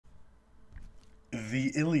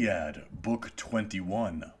The Iliad, Book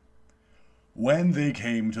 21. When they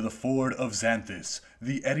came to the ford of Xanthus,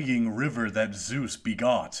 the eddying river that Zeus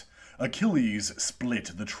begot, Achilles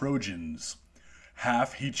split the Trojans.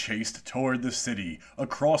 Half he chased toward the city,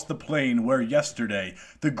 across the plain where yesterday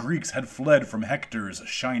the Greeks had fled from Hector's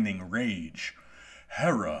shining rage.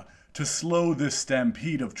 Hera, to slow this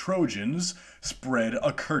stampede of Trojans, spread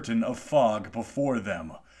a curtain of fog before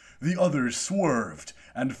them. The others swerved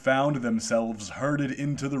and found themselves herded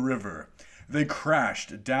into the river. They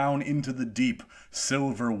crashed down into the deep,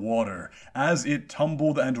 silver water as it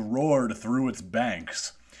tumbled and roared through its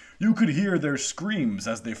banks. You could hear their screams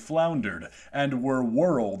as they floundered and were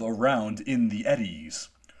whirled around in the eddies.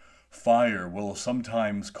 Fire will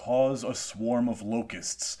sometimes cause a swarm of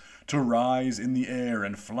locusts to rise in the air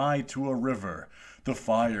and fly to a river. The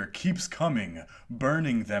fire keeps coming,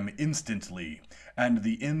 burning them instantly, and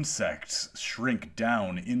the insects shrink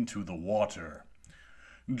down into the water.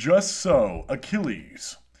 Just so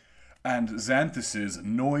Achilles. And Xanthus's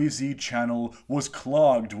noisy channel was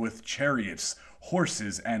clogged with chariots,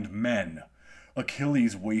 horses, and men.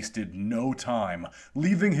 Achilles wasted no time,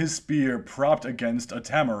 leaving his spear propped against a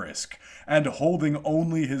tamarisk, and holding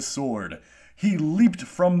only his sword. He leaped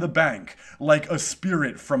from the bank like a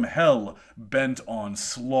spirit from hell bent on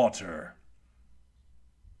slaughter.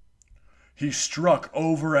 He struck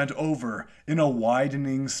over and over in a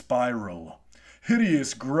widening spiral.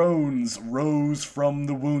 Hideous groans rose from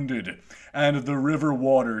the wounded, and the river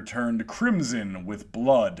water turned crimson with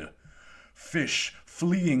blood. Fish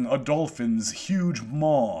fleeing a dolphin's huge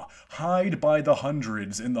maw hide by the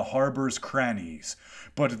hundreds in the harbor's crannies,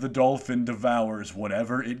 but the dolphin devours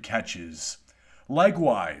whatever it catches.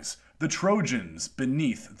 Likewise, the Trojans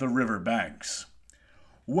beneath the river banks.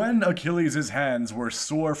 When Achilles' hands were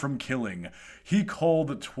sore from killing, he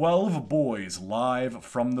called 12 boys live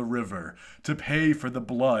from the river to pay for the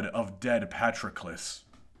blood of dead Patroclus.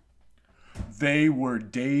 They were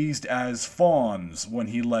dazed as fawns when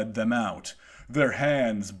he led them out, their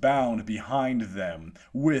hands bound behind them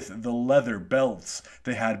with the leather belts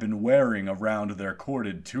they had been wearing around their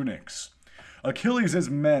corded tunics. Achilles'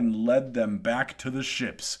 men led them back to the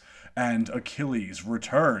ships, and Achilles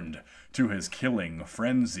returned to his killing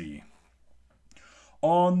frenzy.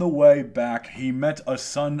 On the way back he met a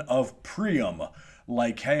son of Priam,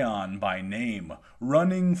 Lycaon by name,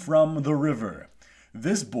 running from the river.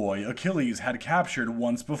 This boy Achilles had captured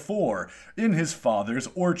once before, in his father's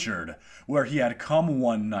orchard, where he had come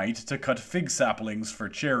one night to cut fig saplings for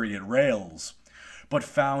chariot rails, but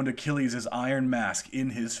found Achilles' iron mask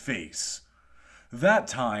in his face. That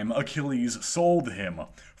time Achilles sold him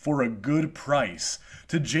for a good price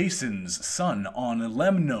to Jason's son on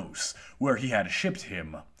Lemnos, where he had shipped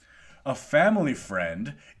him. A family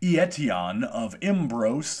friend, Eetion of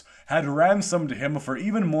Imbros, had ransomed him for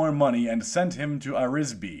even more money and sent him to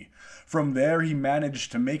Arisbe. From there he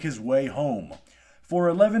managed to make his way home. For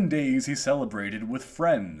 11 days he celebrated with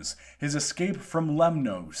friends his escape from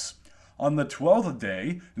Lemnos. On the 12th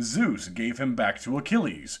day, Zeus gave him back to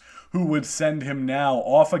Achilles, who would send him now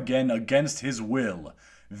off again against his will,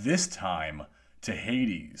 this time to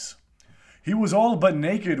Hades. He was all but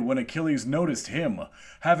naked when Achilles noticed him,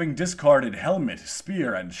 having discarded helmet,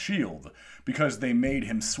 spear, and shield, because they made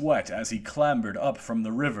him sweat as he clambered up from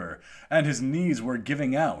the river, and his knees were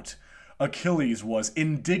giving out. Achilles was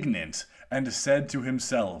indignant and said to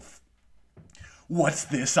himself, "What's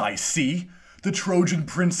this I see? The Trojan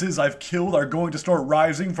princes I've killed are going to start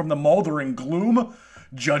rising from the moldering gloom?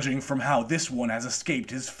 Judging from how this one has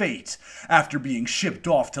escaped his fate, after being shipped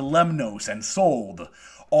off to Lemnos and sold.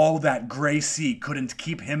 All that gray sea couldn't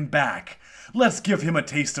keep him back. Let's give him a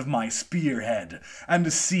taste of my spearhead,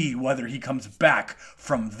 and see whether he comes back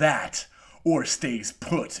from that, or stays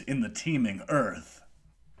put in the teeming earth."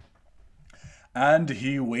 And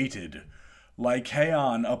he waited.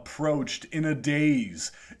 Lycaon approached in a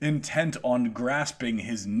daze, intent on grasping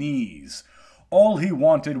his knees. All he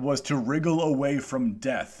wanted was to wriggle away from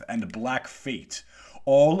death and black fate.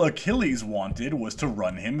 All Achilles wanted was to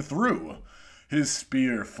run him through. His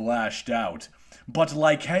spear flashed out, but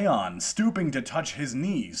Lycaon, stooping to touch his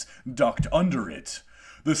knees, ducked under it.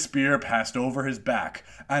 The spear passed over his back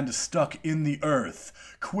and stuck in the earth,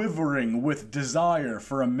 quivering with desire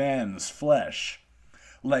for a man's flesh.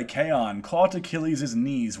 Lycaon caught Achilles'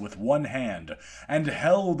 knees with one hand and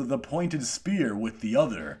held the pointed spear with the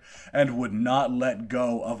other, and would not let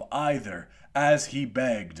go of either as he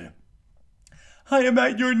begged. "I am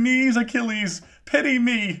at your knees, Achilles. Pity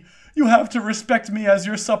me. You have to respect me as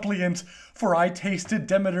your suppliant, for I tasted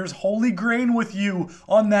Demeter's holy grain with you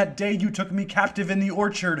on that day you took me captive in the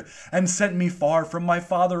orchard and sent me far from my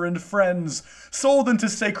father and friends, sold into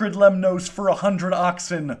sacred Lemnos for 100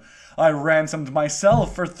 oxen. I ransomed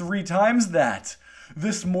myself for 3 times that.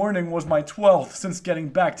 This morning was my 12th since getting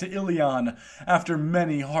back to Ilion, after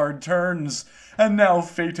many hard turns, and now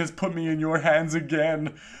fate has put me in your hands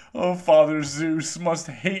again. Oh, Father Zeus must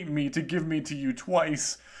hate me to give me to you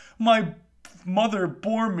twice. My mother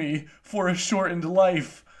bore me for a shortened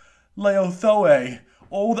life. Laothoe,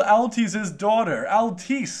 old Altes' daughter,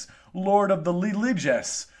 Altis, lord of the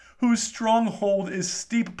Leliges, whose stronghold is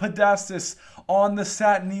steep Pedastus on the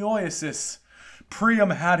Satnioesis. Priam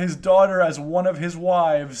had his daughter as one of his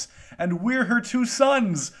wives, and we're her 2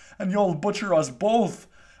 sons, and you'll butcher us both.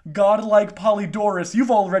 Godlike Polydorus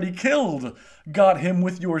you've already killed, got him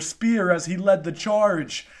with your spear as he led the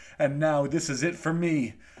charge, and now this is it for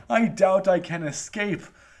me. I doubt I can escape,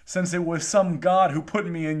 since it was some god who put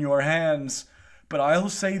me in your hands. But I'll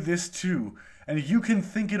say this too, and you can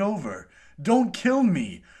think it over. Don't kill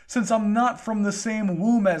me, since I'm not from the same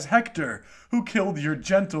womb as Hector, who killed your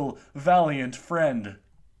gentle, valiant friend.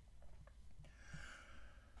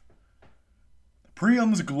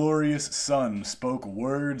 Priam's glorious son spoke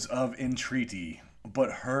words of entreaty,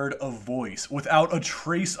 but heard a voice without a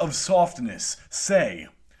trace of softness say,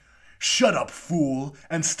 "Shut up, fool,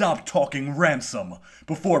 and stop talking ransom.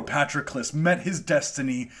 Before Patroclus met his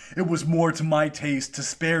destiny, it was more to my taste to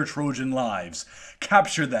spare Trojan lives,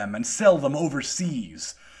 capture them and sell them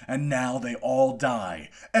overseas. And now they all die,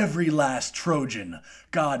 every last Trojan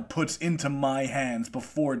God puts into my hands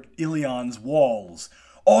before Ilion's walls.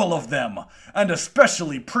 All of them, and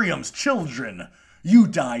especially Priam's children. You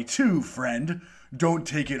die too, friend. Don't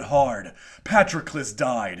take it hard. Patroclus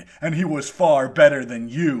died, and he was far better than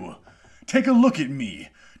you. Take a look at me.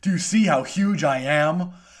 Do you see how huge I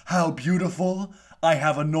am? How beautiful? I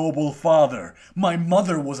have a noble father. My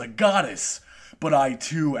mother was a goddess. But I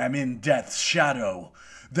too am in death's shadow.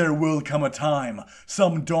 There will come a time,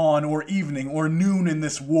 some dawn or evening or noon in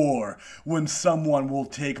this war, when someone will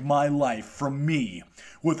take my life from me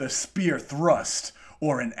with a spear thrust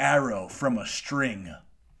or an arrow from a string."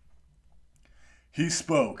 He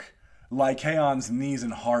spoke. Lycaon's knees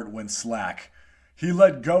and heart went slack. He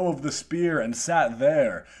let go of the spear and sat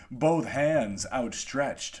there, both hands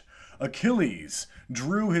outstretched. Achilles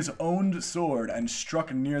drew his own sword and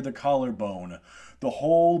struck near the collarbone. The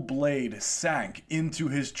whole blade sank into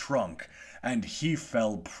his trunk, and he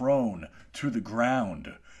fell prone to the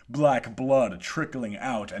ground, black blood trickling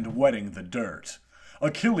out and wetting the dirt.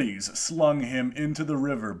 Achilles slung him into the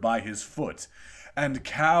river by his foot, and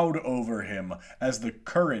cowed over him as the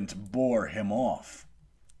current bore him off.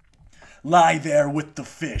 "Lie there with the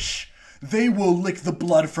fish. They will lick the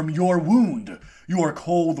blood from your wound, your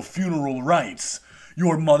cold funeral rites.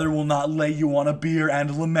 Your mother will not lay you on a bier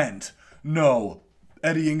and lament. No,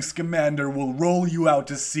 eddying Scamander will roll you out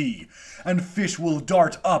to sea, and fish will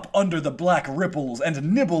dart up under the black ripples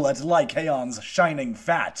and nibble at Lycaon's shining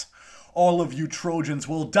fat. All of you Trojans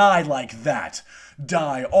will die like that,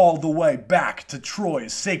 die all the way back to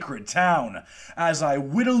Troy's sacred town, as I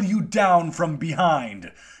whittle you down from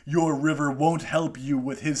behind. Your river won't help you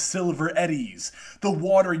with his silver eddies, the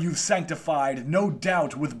water you've sanctified no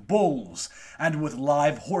doubt with bulls, and with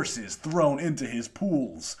live horses thrown into his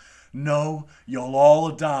pools. No, you'll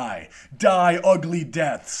all die ugly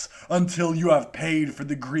deaths, until you have paid for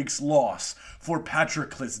the Greeks' loss, for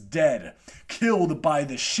Patroclus dead, killed by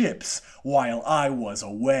the ships while I was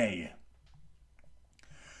away."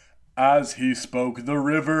 As he spoke, the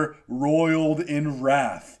river roiled in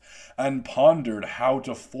wrath, and pondered how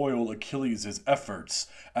to foil Achilles' efforts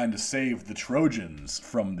and save the Trojans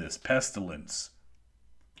from this pestilence.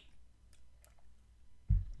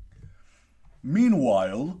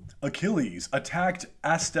 Meanwhile, Achilles attacked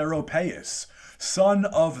Asteropaeus, son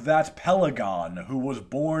of that Pelagon who was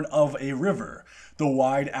born of a river, the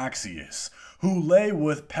wide Axius, who lay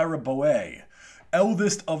with Periboe,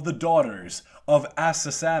 eldest of the daughters of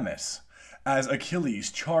Asasamis. As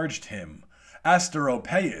Achilles charged him,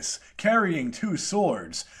 Asteropaeus, carrying 2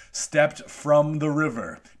 swords, stepped from the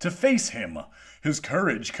river to face him, his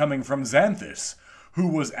courage coming from Xanthus, who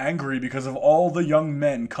was angry because of all the young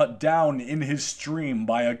men cut down in his stream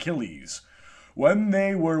by Achilles. When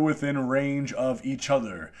they were within range of each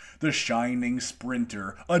other, the shining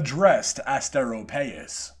sprinter addressed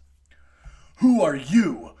Asteropaeus. "Who are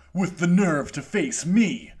you, with the nerve to face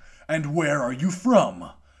me? And where are you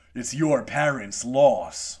from? It's your parents'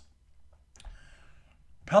 loss."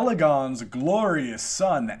 Pelagon's glorious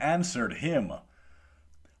son answered him,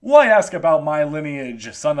 Why ask about my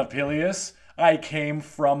lineage, son of Peleus? I came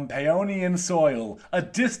from Paeonian soil, a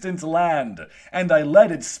distant land, and I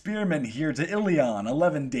led its spearmen here to Ilion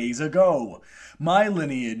 11 days ago. My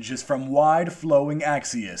lineage is from wide-flowing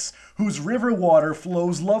Achilles, whose river water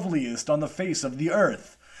flows loveliest on the face of the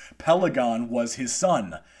earth. Pelagon was his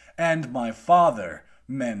son, and my father,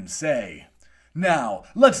 men say. Now,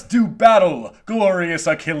 let's do battle, glorious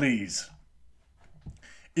Achilles!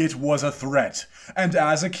 It was a threat, and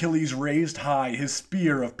as Achilles raised high his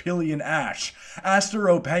spear of Pylian ash,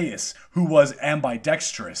 Asteropaeus, who was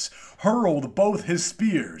ambidextrous, hurled both his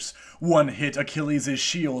spears. One hit Achilles'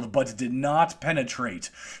 shield but did not penetrate,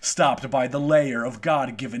 stopped by the layer of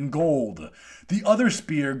god-given gold. The other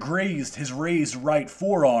spear grazed his raised right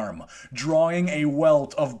forearm, drawing a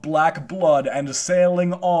welt of black blood and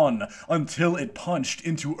sailing on until it punched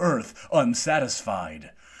into earth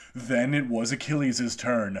unsatisfied. Then it was Achilles'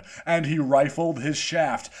 turn, and he rifled his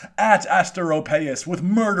shaft at Asteropaeus with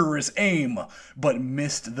murderous aim, but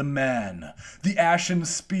missed the man, the ashen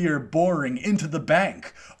spear boring into the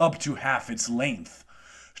bank up to half its length.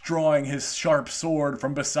 Drawing his sharp sword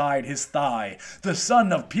from beside his thigh, the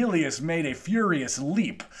son of Peleus made a furious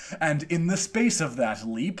leap, and in the space of that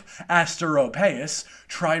leap, Asteropaeus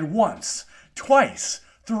tried once, twice,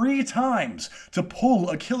 3 times to pull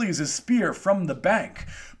Achilles' spear from the bank,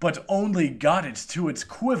 but only got it to its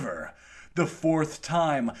quiver. The 4th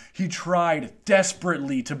time, he tried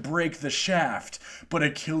desperately to break the shaft, but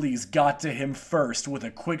Achilles got to him first with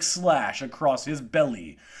a quick slash across his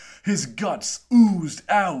belly. His guts oozed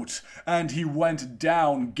out, and he went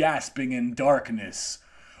down gasping in darkness.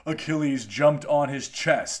 Achilles jumped on his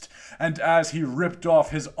chest, and as he ripped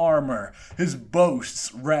off his armor, his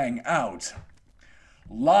boasts rang out.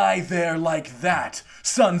 Lie there like that,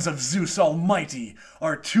 sons of Zeus Almighty,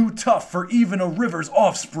 are too tough for even a river's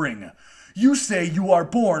offspring. You say you are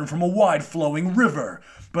born from a wide-flowing river,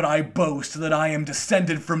 but I boast that I am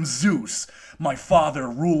descended from Zeus. My father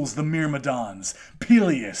rules the Myrmidons,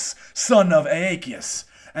 Peleus, son of Aeacus,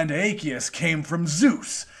 and Aeacus came from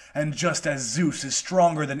Zeus. And just as Zeus is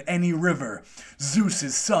stronger than any river,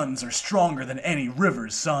 Zeus's sons are stronger than any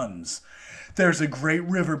river's sons. There's a great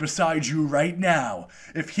river beside you right now,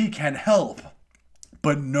 if he can help.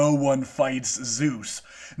 But no one fights Zeus,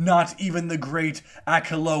 not even the great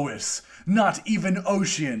Achilles, not even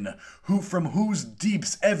Ocean, from whose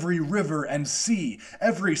deeps every river and sea,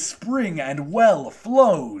 every spring and well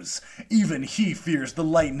flows. Even he fears the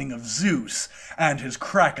lightning of Zeus and his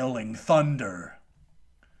crackling thunder.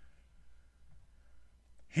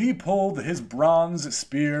 He pulled his bronze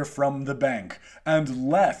spear from the bank, and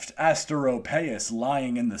left Asteropaeus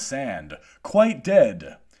lying in the sand, quite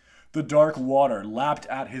dead. The dark water lapped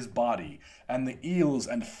at his body, and the eels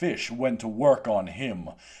and fish went to work on him,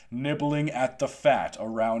 nibbling at the fat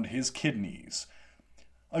around his kidneys.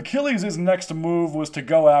 Achilles' next move was to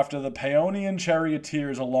go after the Paeonian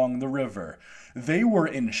charioteers along the river. They were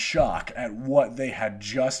in shock at what they had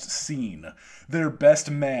just seen, their best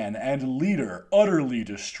man and leader utterly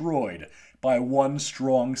destroyed by one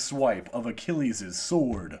strong swipe of Achilles'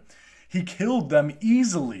 sword. He killed them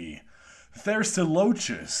easily.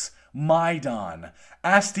 Thersilochus, Mydon,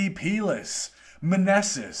 Astypelus,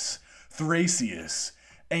 Menessus, Thracius,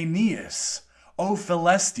 Aeneas,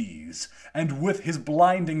 Ophelestes, and with his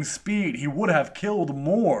blinding speed he would have killed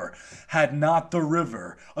more, had not the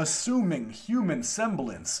river, assuming human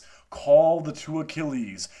semblance, called to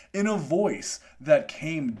Achilles in a voice that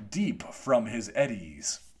came deep from his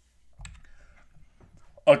eddies.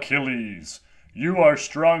 Achilles, you are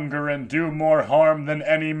stronger and do more harm than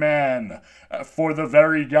any man, for the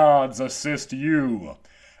very gods assist you.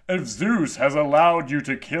 If Zeus has allowed you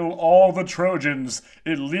to kill all the Trojans,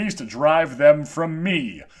 at least drive them from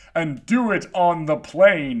me, and do it on the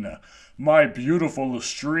plain. My beautiful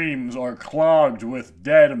streams are clogged with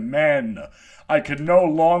dead men. I can no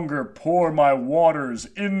longer pour my waters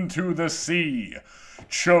into the sea,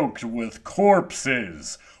 choked with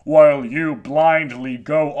corpses, while you blindly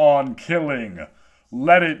go on killing.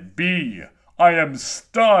 Let it be. I am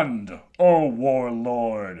stunned, O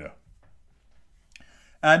warlord.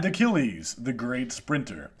 And Achilles, the great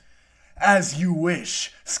sprinter. As you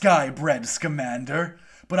wish, sky-bred Scamander,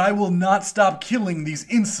 but I will not stop killing these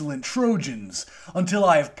insolent Trojans until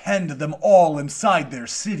I have penned them all inside their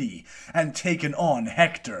city and taken on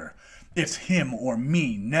Hector. It's him or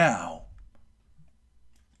me now.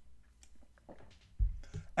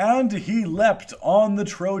 And he leapt on the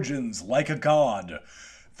Trojans like a god.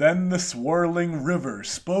 Then the swirling river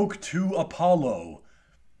spoke to Apollo.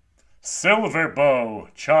 Silver bow,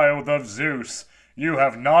 child of Zeus, You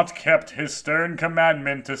have not kept his stern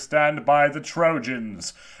commandment to stand by the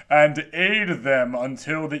Trojans, and aid them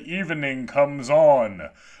until the evening comes on,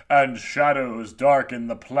 and shadows darken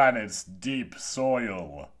the planet's deep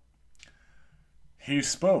soil." He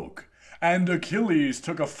spoke, and Achilles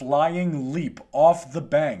took a flying leap off the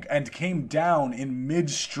bank and came down in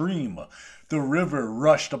midstream. The river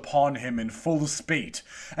rushed upon him in full spate,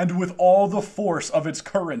 and with all the force of its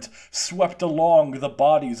current swept along the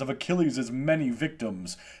bodies of Achilles' many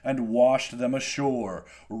victims, and washed them ashore,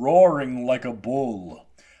 roaring like a bull.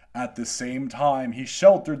 At the same time he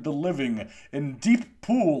sheltered the living in deep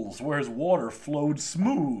pools where his water flowed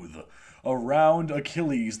smooth. Around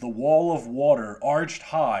Achilles the wall of water arched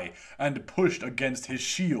high and pushed against his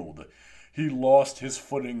shield. He lost his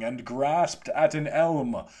footing and grasped at an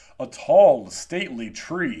elm, a tall, stately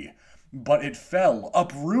tree, but it fell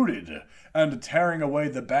uprooted, and tearing away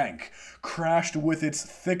the bank, crashed with its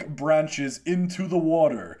thick branches into the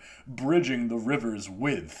water, bridging the river's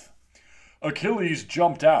width. Achilles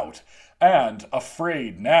jumped out, and,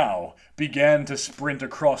 afraid now, began to sprint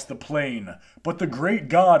across the plain, but the great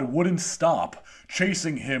god wouldn't stop,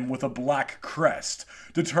 chasing him with a black crest,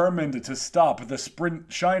 determined to stop the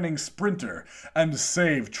shining sprinter and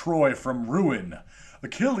save Troy from ruin.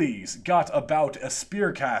 Achilles got about a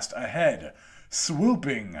spear cast ahead,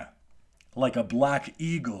 swooping like a black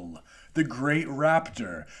eagle, the great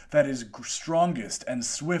raptor that is strongest and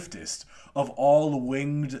swiftest of all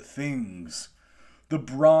winged things. The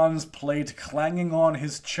bronze plate clanging on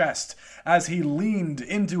his chest as he leaned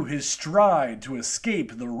into his stride to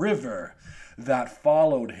escape the river that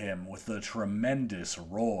followed him with a tremendous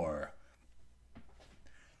roar.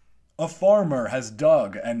 A farmer has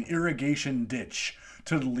dug an irrigation ditch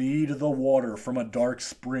to lead the water from a dark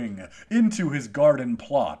spring into his garden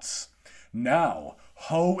plots. Now,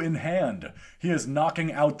 hoe in hand, he is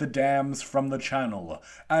knocking out the dams from the channel,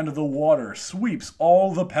 and the water sweeps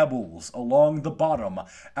all the pebbles along the bottom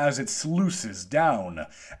as it sluices down,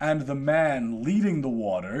 and the man leading the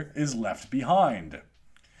water is left behind.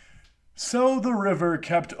 So the river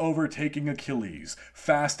kept overtaking Achilles,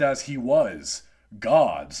 fast as he was.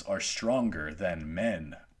 Gods are stronger than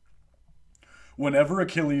men. Whenever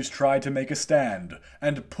Achilles tried to make a stand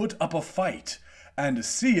and put up a fight, and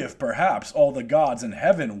see if perhaps all the gods in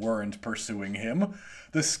heaven weren't pursuing him,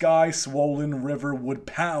 the sky-swollen river would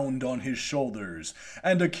pound on his shoulders,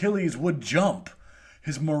 and Achilles would jump.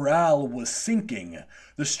 His morale was sinking.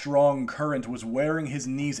 The strong current was wearing his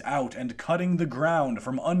knees out and cutting the ground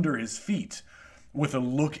from under his feet. With a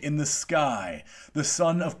look in the sky, the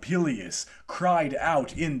son of Peleus cried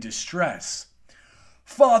out in distress,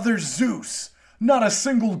 "Father Zeus, not a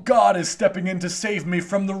single god is stepping in to save me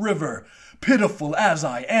from the river. Pitiful as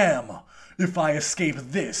I am, if I escape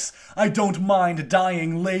this, I don't mind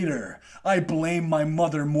dying later. I blame my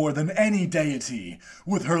mother more than any deity,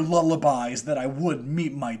 with her lullabies that I would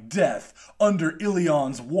meet my death under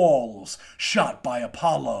Ilion's walls, shot by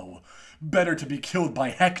Apollo. Better to be killed by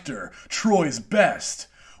Hector, Troy's best,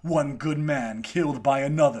 one good man killed by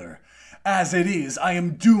another. As it is, I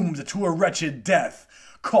am doomed to a wretched death,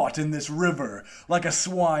 caught in this river like a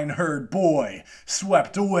swineherd boy,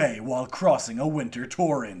 swept away while crossing a winter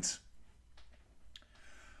torrent."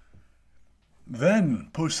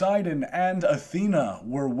 Then Poseidon and Athena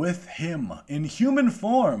were with him in human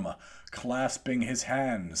form, clasping his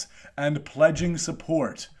hands and pledging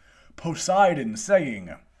support. Poseidon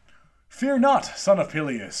saying, "Fear not, son of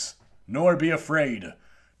Peleus, nor be afraid.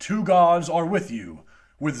 2 gods are with you,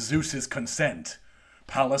 with Zeus's consent,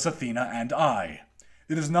 Pallas Athena and I.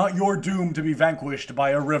 It is not your doom to be vanquished by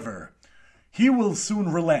a river. He will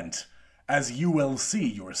soon relent, as you will see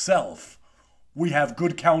yourself. We have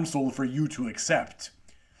good counsel for you to accept.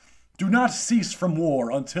 Do not cease from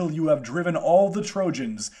war until you have driven all the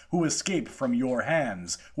Trojans who escape from your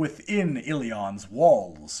hands within Ilion's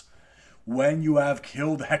walls. When you have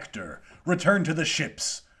killed Hector, return to the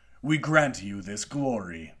ships. We grant you this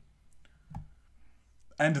glory."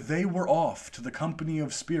 And they were off to the company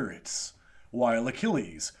of spirits, while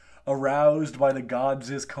Achilles, aroused by the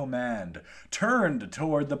gods' command, turned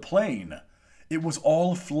toward the plain. It was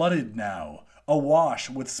all flooded now, awash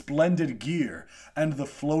with splendid gear and the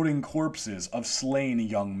floating corpses of slain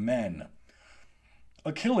young men.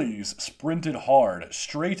 Achilles sprinted hard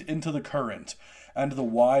straight into the current, and the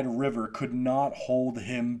wide river could not hold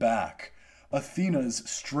him back. Athena's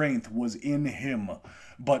strength was in him,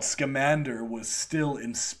 but Scamander was still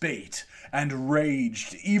in spate, and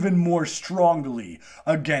raged even more strongly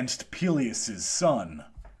against Peleus' son.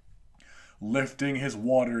 Lifting his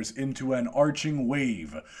waters into an arching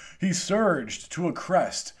wave, he surged to a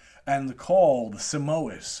crest and called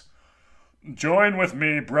Simois. Join with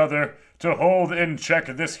me, brother, to hold in check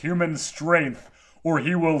this human strength, or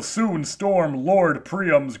he will soon storm Lord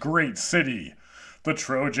Priam's great city. The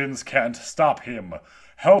Trojans can't stop him.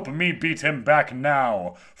 Help me beat him back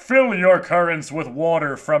now. Fill your currents with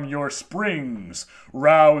water from your springs.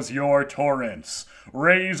 Rouse your torrents.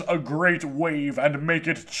 Raise a great wave and make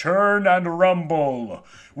it churn and rumble.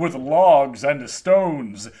 With logs and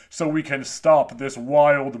stones, so we can stop this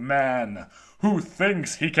wild man, who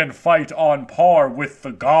thinks he can fight on par with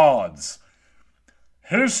the gods.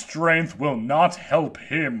 His strength will not help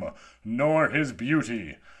him, nor his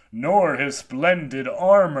beauty, nor his splendid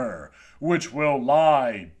armor, which will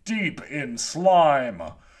lie deep in slime.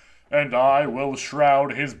 And I will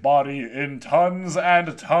shroud his body in tons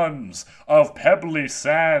and tons of pebbly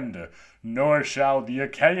sand, nor shall the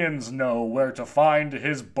Achaeans know where to find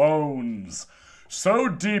his bones. So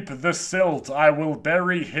deep the silt I will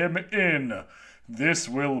bury him in. This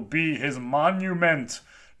will be his monument.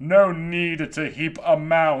 No need to heap a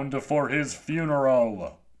mound for his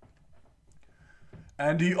funeral.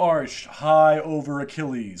 And he arched high over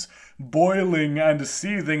Achilles, boiling and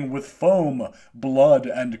seething with foam, blood,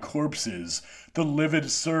 and corpses, the livid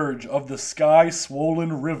surge of the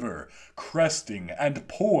sky-swollen river, cresting and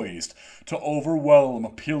poised to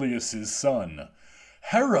overwhelm Peleus' son.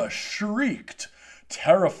 Hera shrieked,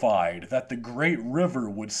 terrified that the great river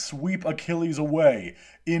would sweep Achilles away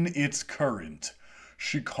in its current.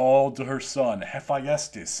 She called to her son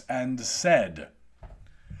Hephaestus and said,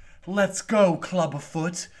 "Let's go,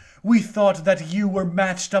 clubfoot. We thought that you were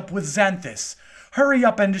matched up with Xanthus. Hurry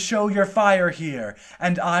up and show your fire here,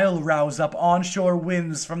 and I'll rouse up onshore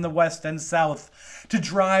winds from the west and south to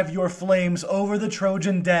drive your flames over the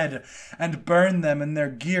Trojan dead and burn them and their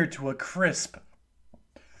gear to a crisp.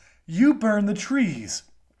 You burn the trees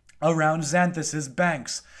around Xanthus'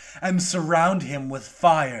 banks and surround him with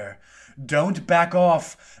fire. Don't back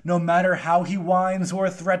off, no matter how he whines or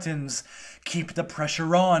threatens. Keep the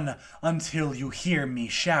pressure on until you hear me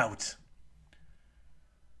shout."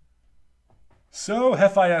 So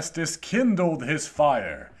Hephaestus kindled his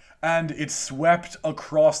fire, and it swept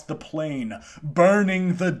across the plain,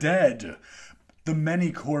 burning the dead, the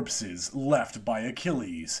many corpses left by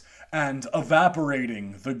Achilles, and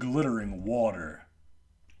evaporating the glittering water.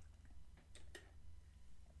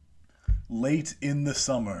 Late in the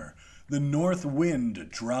summer, the north wind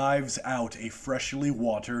drives out a freshly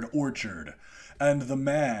watered orchard, and the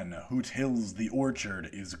man who tills the orchard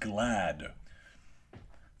is glad.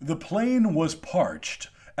 The plain was parched,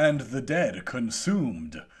 and the dead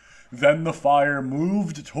consumed. Then the fire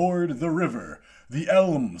moved toward the river. The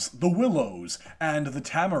elms, the willows, and the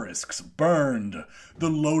tamarisks burned. The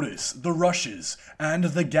lotus, the rushes, and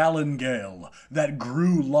the galingale that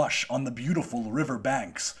grew lush on the beautiful river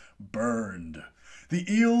banks burned. The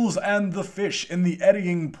eels and the fish in the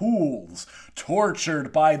eddying pools,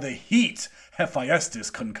 tortured by the heat Hephaestus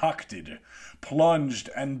concocted, plunged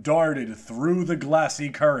and darted through the glassy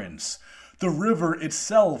currents. The river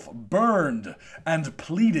itself burned and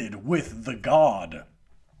pleaded with the god.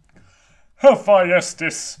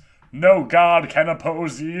 "Hephaestus, no god can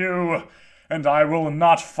oppose you, and I will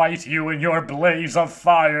not fight you in your blaze of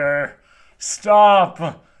fire.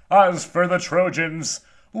 Stop! As for the Trojans,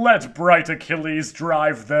 let bright Achilles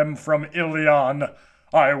drive them from Ilion.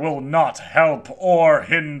 I will not help or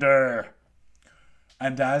hinder."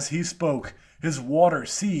 And as he spoke, his water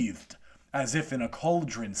seethed, as if in a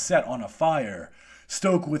cauldron set on a fire,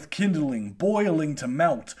 stoked with kindling, boiling to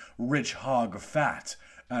melt rich hog fat,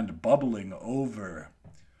 and bubbling over.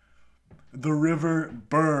 The river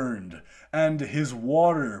burned, and his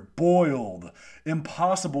water boiled,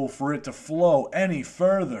 impossible for it to flow any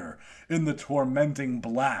further in the tormenting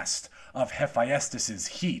blast of Hephaestus'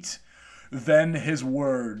 heat. Then his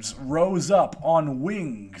words rose up on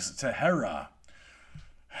wings to Hera.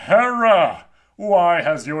 "Hera, why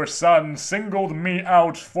has your son singled me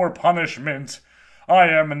out for punishment? I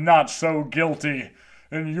am not so guilty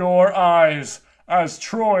in your eyes as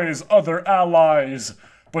Troy's other allies,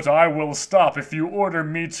 but I will stop if you order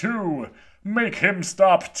me to. Make him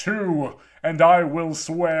stop too, and I will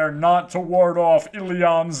swear not to ward off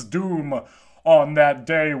Ilion's doom on that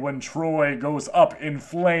day when Troy goes up in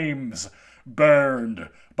flames, burned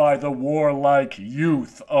by the warlike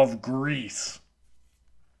youth of Greece."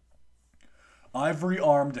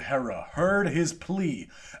 Ivory-armed Hera heard his plea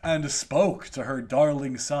and spoke to her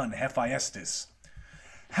darling son Hephaestus.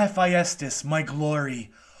 "Hephaestus, my glory,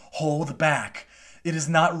 hold back. It is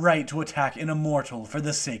not right to attack an immortal for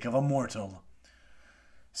the sake of a mortal."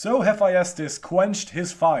 So Hephaestus quenched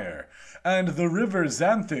his fire, and the river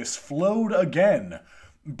Xanthus flowed again,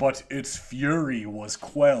 but its fury was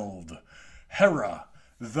quelled. Hera,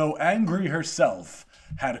 though angry herself,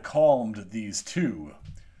 had calmed these two.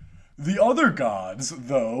 The other gods,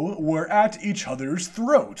 though, were at each other's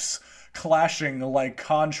throats, clashing like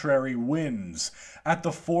contrary winds. At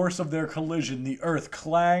the force of their collision, the earth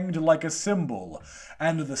clanged like a cymbal,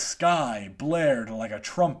 and the sky blared like a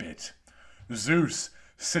trumpet. Zeus,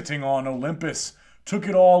 sitting on Olympus, took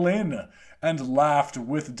it all in, and laughed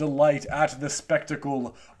with delight at the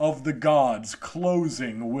spectacle of the gods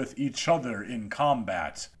closing with each other in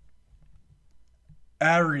combat.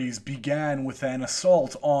 Ares began with an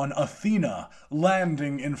assault on Athena,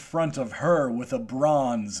 landing in front of her with a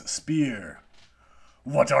bronze spear.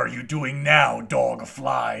 "What are you doing now,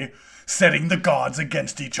 dog-fly? Setting the gods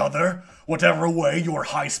against each other, whatever way your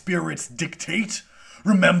high spirits dictate?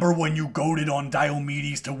 Remember when you goaded on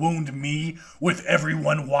Diomedes to wound me, with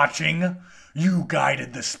everyone watching? You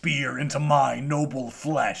guided the spear into my noble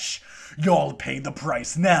flesh. You'll pay the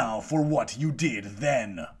price now for what you did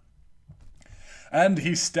then." And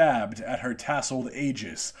he stabbed at her tasseled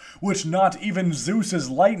aegis, which not even Zeus's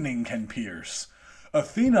lightning can pierce.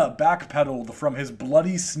 Athena backpedaled from his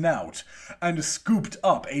bloody snout and scooped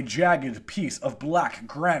up a jagged piece of black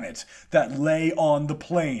granite that lay on the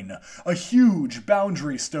plain, a huge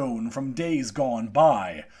boundary stone from days gone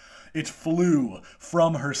by. It flew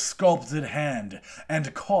from her sculpted hand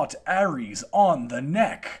and caught Ares on the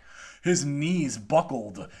neck. His knees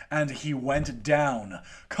buckled, and he went down,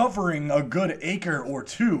 covering a good acre or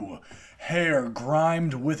two, hair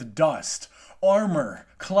grimed with dust, armor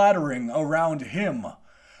clattering around him.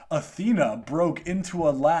 Athena broke into a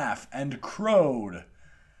laugh and crowed,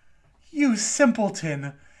 "You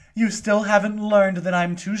simpleton! You still haven't learned that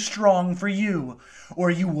I'm too strong for you, or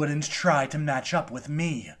you wouldn't try to match up with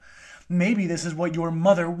me. Maybe this is what your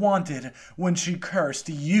mother wanted when she cursed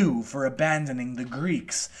you for abandoning the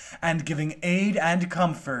Greeks and giving aid and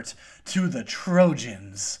comfort to the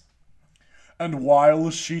Trojans." And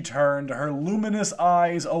while she turned her luminous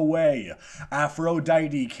eyes away,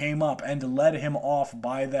 Aphrodite came up and led him off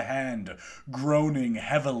by the hand, groaning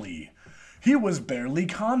heavily. He was barely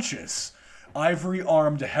conscious.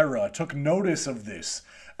 Ivory-armed Hera took notice of this,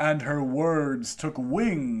 and her words took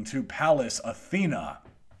wing to Pallas Athena.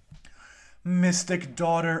 "Mystic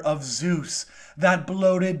daughter of Zeus, that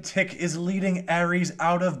bloated tick is leading Ares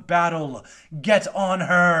out of battle. Get on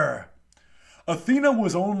her!" Athena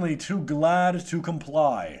was only too glad to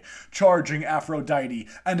comply, charging Aphrodite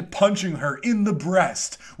and punching her in the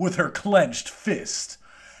breast with her clenched fist.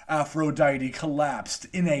 Aphrodite collapsed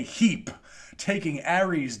in a heap, taking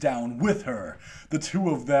Ares down with her. The two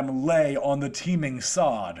of them lay on the teeming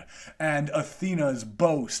sod, and Athena's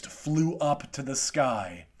boast flew up to the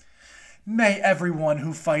sky. "May everyone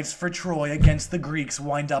who fights for Troy against the Greeks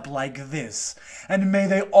wind up like this, and may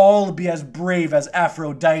they all be as brave as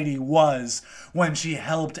Aphrodite was when she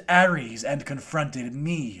helped Ares and confronted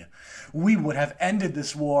me. We would have ended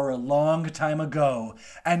this war a long time ago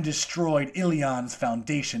and destroyed Ilion's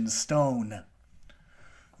foundation stone."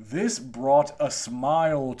 This brought a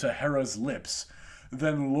smile to Hera's lips.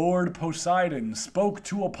 Then Lord Poseidon spoke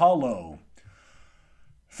to Apollo.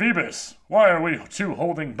 "Phoebus, why are we two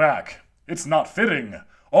holding back? It's not fitting.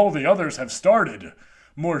 All the others have started.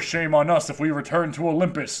 More shame on us if we return to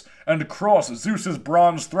Olympus and cross Zeus's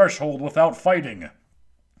bronze threshold without fighting.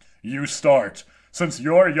 You start. Since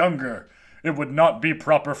you're younger, it would not be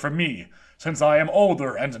proper for me, since I am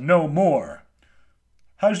older and know more."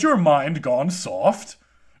 "Has your mind gone soft?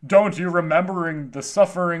 Don't you remembering the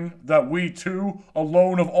suffering that we two,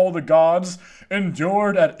 alone of all the gods,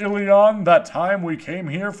 endured at Ilion that time we came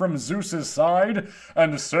here from Zeus's side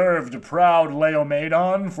and served proud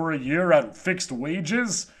Laomedon for a year at fixed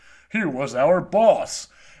wages? He was our boss,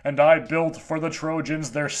 and I built for the Trojans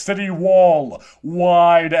their city wall,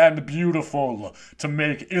 wide and beautiful, to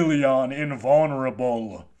make Ilion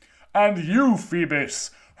invulnerable. And you, Phoebus,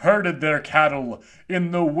 herded their cattle in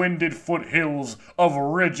the winded foothills of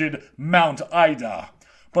rigid Mount Ida.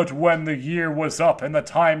 But when the year was up and the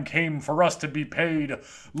time came for us to be paid,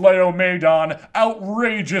 Laomedon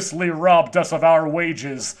outrageously robbed us of our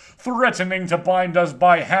wages, threatening to bind us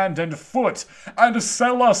by hand and foot and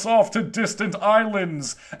sell us off to distant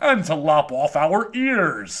islands and to lop off our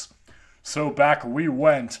ears. So back we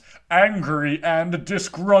went, angry and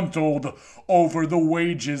disgruntled, over the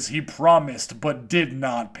wages he promised but did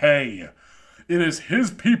not pay. It is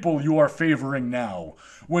his people you are favoring now,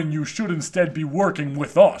 when you should instead be working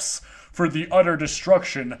with us for the utter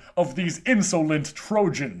destruction of these insolent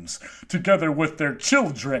Trojans, together with their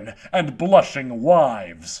children and blushing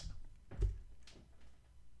wives."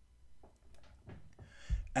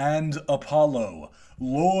 And Apollo,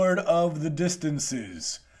 lord of the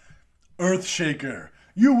distances, Earthshaker,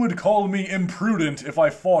 you would call me imprudent if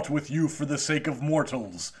I fought with you for the sake of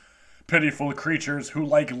mortals. Pitiful creatures who,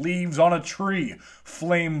 like leaves on a tree,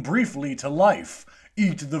 flame briefly to life,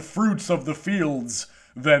 eat the fruits of the fields,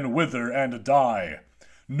 then wither and die.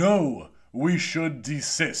 No, we should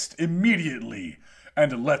desist immediately,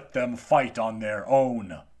 and let them fight on their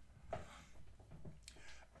own.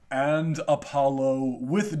 And Apollo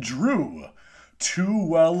withdrew, too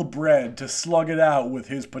well bred to slug it out with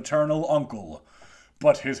his paternal uncle.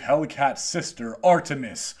 But his hellcat sister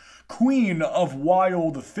Artemis, queen of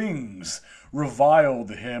wild things, reviled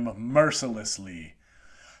him mercilessly.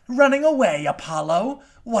 Running away, Apollo?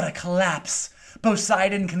 What a collapse!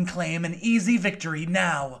 Poseidon can claim an easy victory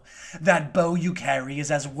now. That bow you carry is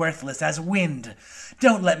as worthless as wind.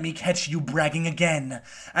 Don't let me catch you bragging again,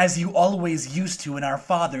 as you always used to in our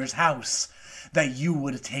father's house, that you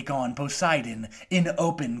would take on Poseidon in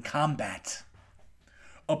open combat.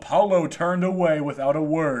 Apollo turned away without a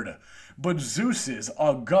word, but Zeus's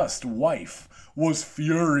august wife was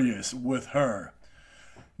furious with her.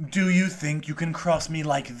 Do you think you can cross me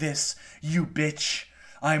like this, you bitch?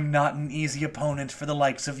 I'm not an easy opponent for the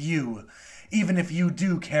likes of you, even if you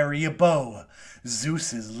do carry a bow.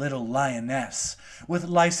 Zeus's little lioness, with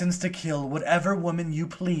license to kill whatever woman you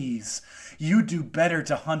please. You do better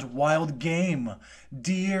to hunt wild game,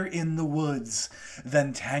 deer in the woods,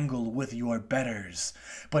 than tangle with your betters.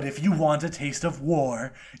 But if you want a taste of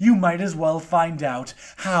war, you might as well find out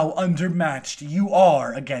how undermatched you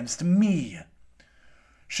are against me.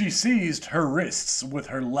 She seized her wrists with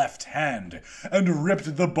her left hand, and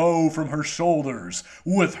ripped the bow from her shoulders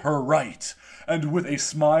with her right, and with a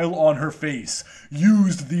smile on her face,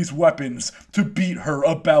 used these weapons to beat her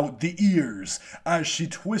about the ears, as she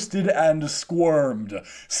twisted and squirmed,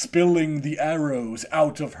 spilling the arrows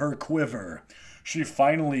out of her quiver. She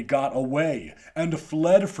finally got away, and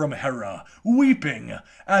fled from Hera, weeping,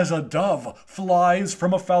 as a dove flies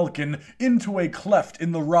from a falcon into a cleft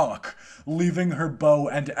in the rock, leaving her bow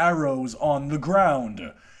and arrows on the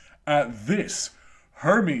ground. At this,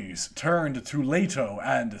 Hermes turned to Leto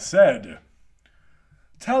and said,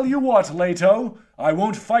 "Tell you what, Leto, I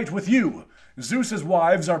won't fight with you. Zeus's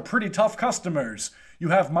wives are pretty tough customers. You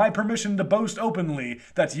have my permission to boast openly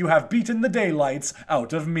that you have beaten the daylights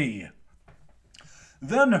out of me."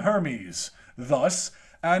 Then Hermes, thus,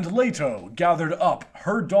 and Leto gathered up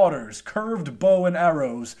her daughter's curved bow and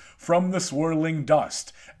arrows from the swirling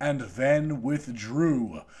dust, and then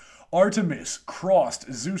withdrew. Artemis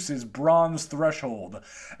crossed Zeus's bronze threshold,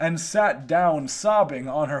 and sat down sobbing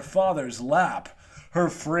on her father's lap, her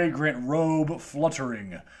fragrant robe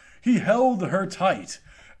fluttering. He held her tight,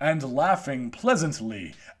 and laughing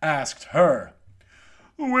pleasantly, asked her,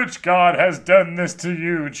 "Which god has done this to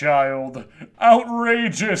you, child?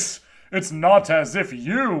 Outrageous! It's not as if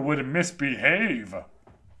you would misbehave."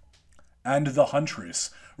 And the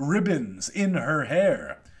huntress, ribbons in her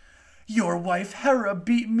hair, Your wife Hera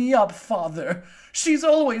beat me up, father. She's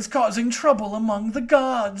always causing trouble among the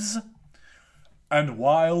gods. And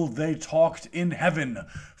while they talked in heaven,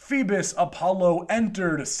 Phoebus Apollo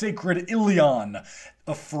entered sacred Ilion,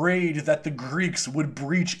 afraid that the Greeks would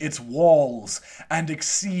breach its walls and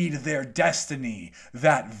exceed their destiny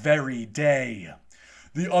that very day.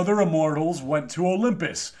 The other immortals went to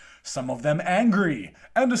Olympus, some of them angry,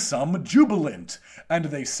 and some jubilant, and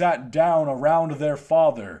they sat down around their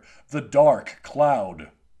father, the dark cloud.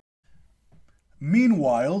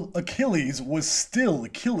 Meanwhile, Achilles was still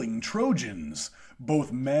killing Trojans,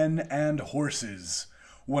 both men and horses.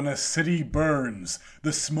 When a city burns,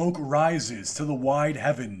 the smoke rises to the wide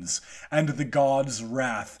heavens, and the god's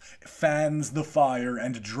wrath fans the fire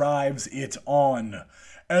and drives it on.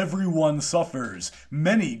 Everyone suffers,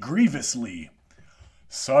 many grievously.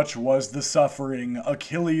 Such was the suffering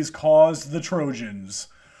Achilles caused the Trojans.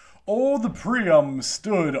 Old Priam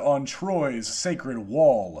stood on Troy's sacred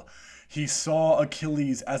wall. He saw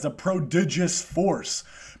Achilles as a prodigious force,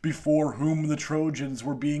 before whom the Trojans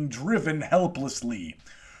were being driven helplessly.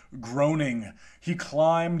 Groaning, he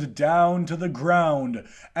climbed down to the ground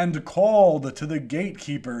and called to the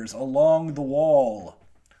gatekeepers along the wall.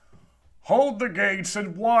 "Hold the gates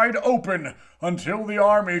wide open until the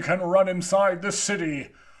army can run inside the city.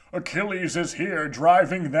 Achilles is here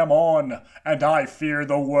driving them on, and I fear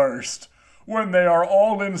the worst. When they are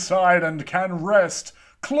all inside and can rest,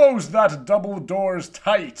 close that double doors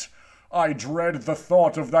tight. I dread the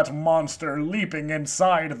thought of that monster leaping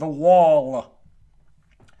inside the wall."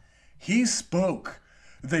 He spoke.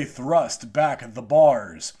 They thrust back the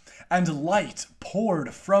bars, and light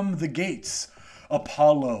poured from the gates.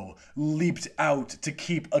 Apollo leaped out to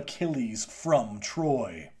keep Achilles from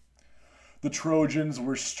Troy. The Trojans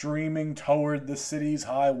were streaming toward the city's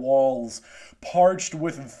high walls, parched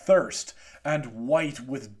with thirst and white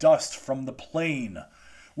with dust from the plain,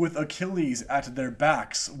 with Achilles at their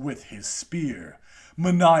backs with his spear,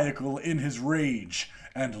 maniacal in his rage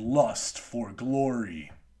and lust for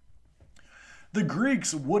glory. The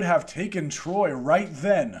Greeks would have taken Troy right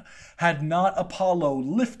then, had not Apollo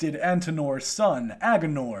lifted Antenor's son,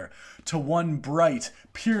 Agenor, to one bright,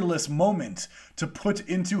 peerless moment to put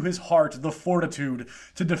into his heart the fortitude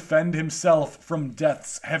to defend himself from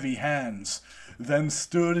death's heavy hands, then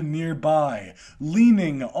stood nearby,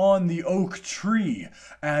 leaning on the oak tree,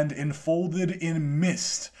 and enfolded in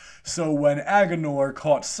mist, so when Agenor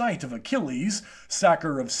caught sight of Achilles,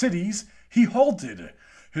 sacker of cities, he halted.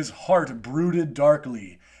 His heart brooded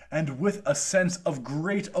darkly, and with a sense of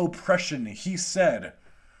great oppression he said,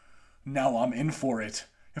 "Now I'm in for it.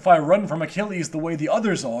 If I run from Achilles the way the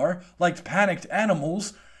others are, like panicked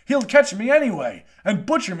animals, he'll catch me anyway, and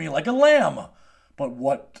butcher me like a lamb. But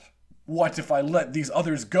what if I let these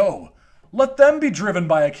others go? Let them be driven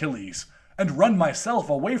by Achilles, and run myself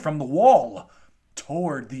away from the wall,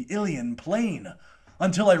 toward the Ilian plain,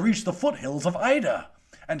 until I reach the foothills of Ida,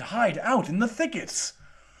 and hide out in the thickets.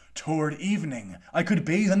 Toward evening I could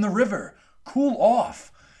bathe in the river, cool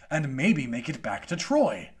off, and maybe make it back to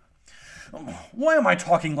Troy. Why am I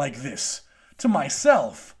talking like this? To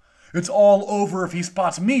myself. It's all over if he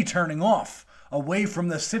spots me turning off, away from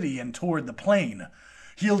the city and toward the plain.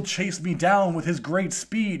 He'll chase me down with his great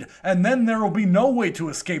speed, and then there will be no way to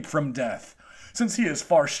escape from death, since he is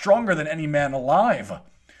far stronger than any man alive.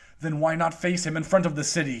 Then why not face him in front of the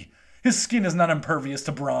city? His skin is not impervious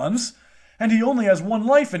to bronze, and he only has one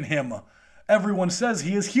life in him. Everyone says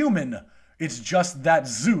he is human. It's just that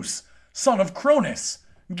Zeus, son of Cronus,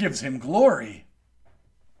 gives him glory."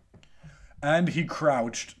 And he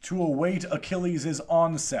crouched to await Achilles'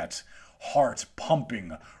 onset, heart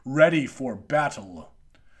pumping, ready for battle.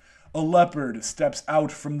 A leopard steps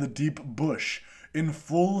out from the deep bush, in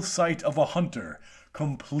full sight of a hunter,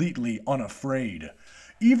 completely unafraid.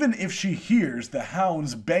 Even if she hears the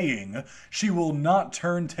hounds baying, she will not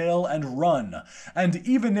turn tail and run, and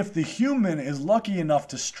even if the human is lucky enough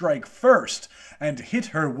to strike first and hit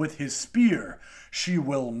her with his spear, she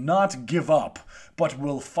will not give up, but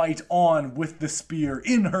will fight on with the spear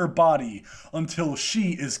in her body until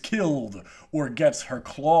she is killed or gets her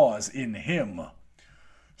claws in him.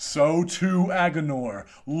 So too Agenor,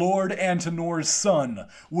 Lord Antenor's son,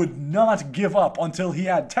 would not give up until he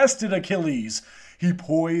had tested Achilles. He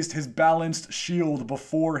poised his balanced shield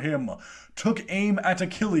before him, took aim at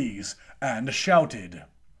Achilles, and shouted,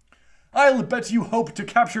 "I'll bet you hope to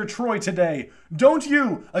capture Troy today, don't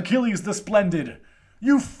you, Achilles the Splendid?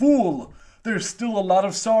 You fool! There's still a lot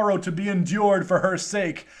of sorrow to be endured for her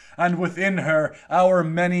sake, and within her our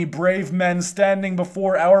many brave men standing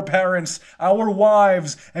before our parents, our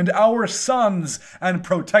wives, and our sons, and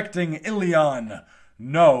protecting Ilion.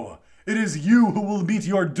 No, it is you who will meet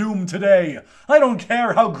your doom today. I don't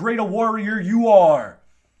care how great a warrior you are."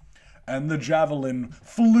 And the javelin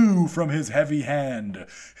flew from his heavy hand,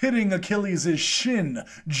 hitting Achilles' shin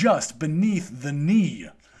just beneath the knee.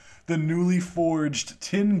 The newly forged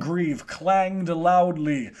tin greave clanged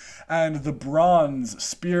loudly, and the bronze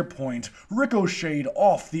spear point ricocheted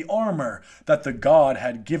off the armor that the god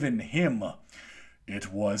had given him.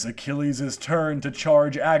 It was Achilles' turn to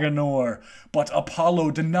charge Agenor, but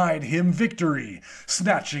Apollo denied him victory,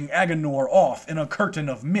 snatching Agenor off in a curtain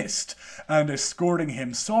of mist and escorting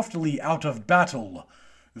him softly out of battle.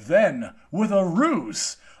 Then, with a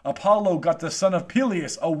ruse, Apollo got the son of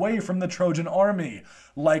Peleus away from the Trojan army,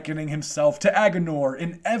 likening himself to Agenor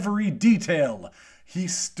in every detail. He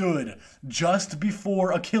stood just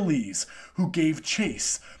before Achilles, who gave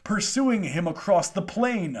chase, pursuing him across the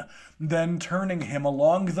plain, then turning him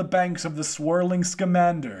along the banks of the swirling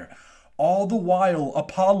Scamander. All the while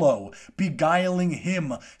Apollo, beguiling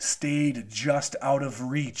him, stayed just out of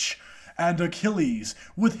reach, and Achilles,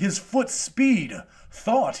 with his foot speed,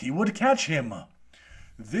 thought he would catch him.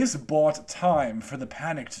 This bought time for the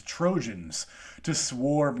panicked Trojans to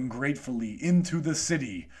swarm gratefully into the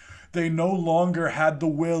city. They no longer had the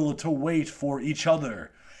will to wait for each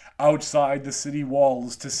other outside the city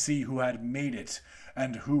walls to see who had made it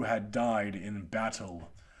and who had died in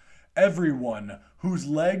battle. Everyone whose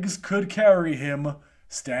legs could carry him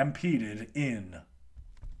stampeded in.